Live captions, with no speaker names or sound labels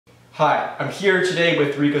Hi, I'm here today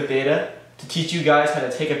with RICOH THETA to teach you guys how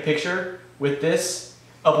to take a picture with this,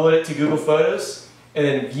 upload it to Google Photos, and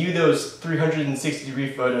then view those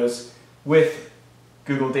 360-degree photos with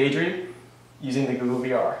Google Daydream using the Google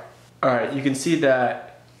VR. Alright, you can see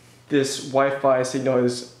that this Wi-Fi signal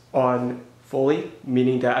is on fully,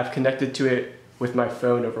 meaning that I've connected to it with my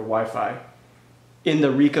phone over Wi-Fi. In the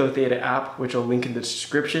RICOH THETA app, which I'll link in the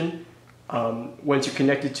description, once you're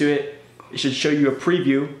connected to it, it should show you a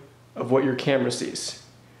preview of what your camera sees.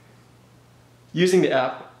 Using the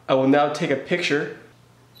app, I will now take a picture.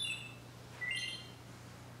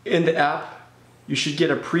 In the app, you should get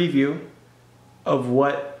a preview of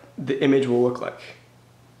what the image will look like.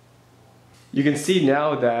 You can see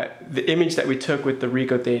now that the image that we took with the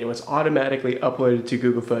RICOH THETA was automatically uploaded to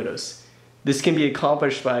Google Photos. This can be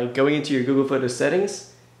accomplished by going into your Google Photos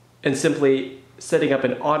settings and simply setting up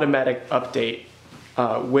an automatic update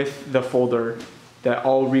with the folder that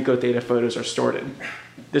all RICOH THETA photos are stored in.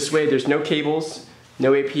 This way there's no cables,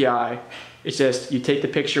 no API, it's just you take the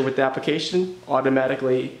picture with the application,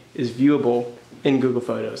 automatically is viewable in Google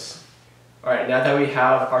Photos. Alright, now that we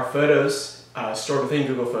have our photos stored within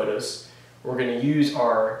Google Photos, we're going to use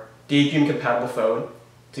our Daydream compatible phone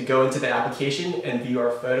to go into the application and view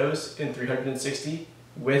our photos in 360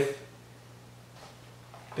 with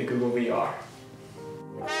the Google VR.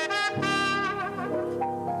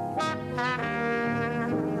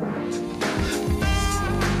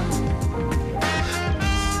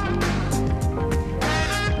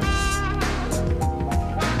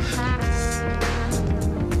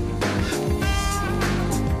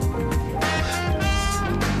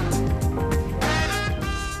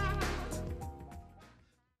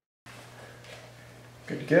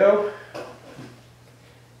 Good to go.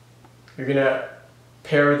 You're going to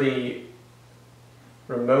pair the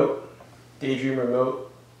remote, Daydream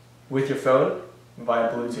remote, with your phone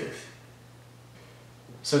via Bluetooth.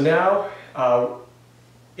 So now,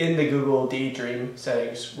 in the Google Daydream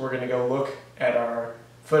settings, we're going to go look at our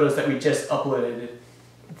photos that we just uploaded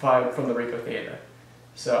from the RICOH THETA.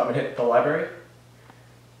 So I'm going to hit the library,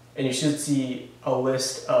 and you should see a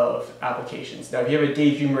list of applications. Now if you have a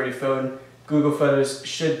Daydream ready phone, Google Photos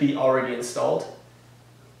should be already installed.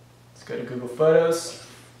 Let's go to Google Photos.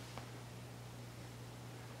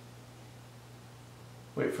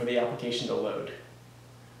 Wait for the application to load.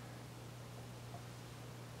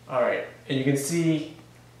 Alright, and you can see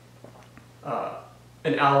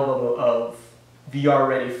an album of VR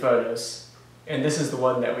ready photos, and this is the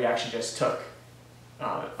one that we actually just took.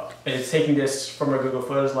 And it's taking this from our Google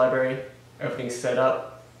Photos library. Everything's set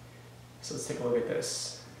up. So let's take a look at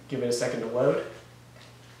this. Give it a second to load.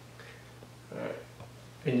 Alright.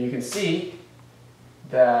 And you can see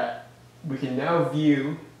that we can now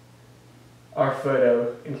view our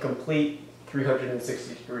photo in complete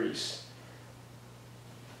 360 degrees.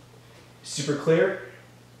 Super clear.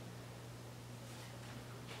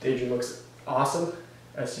 Daydream looks awesome,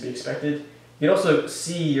 as to be expected. You can also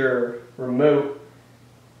see your remote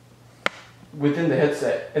within the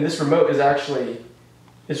headset. And this remote is actually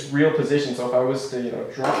its real position, so if I was to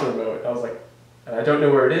drop the remote, I was like, and I don't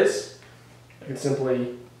know where it is, I can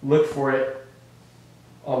simply look for it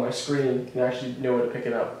on my screen and actually know where to pick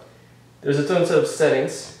it up. There's its own set of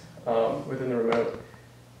settings within the remote,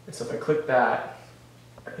 and so if I click that,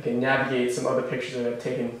 I can navigate some other pictures that I've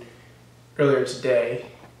taken earlier today.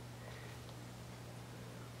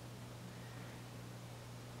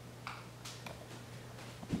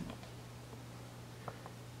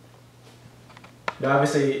 Now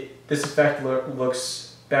obviously this effect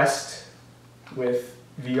looks best with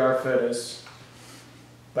VR photos,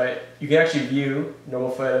 but you can actually view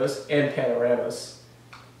normal photos and panoramas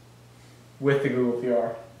with the Google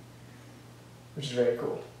VR, which is very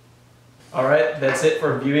cool. Alright, that's it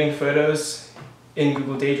for viewing photos in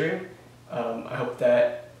Google Daydream. I hope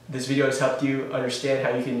that this video has helped you understand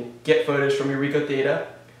how you can get photos from your RICOH THETA,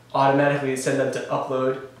 automatically send them to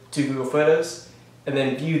upload to Google Photos, and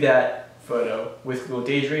then view that photo with Google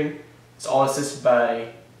Daydream. It's all assisted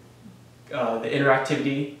by the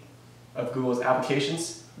interactivity of Google's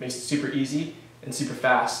applications. It makes it super easy and super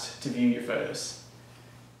fast to view your photos.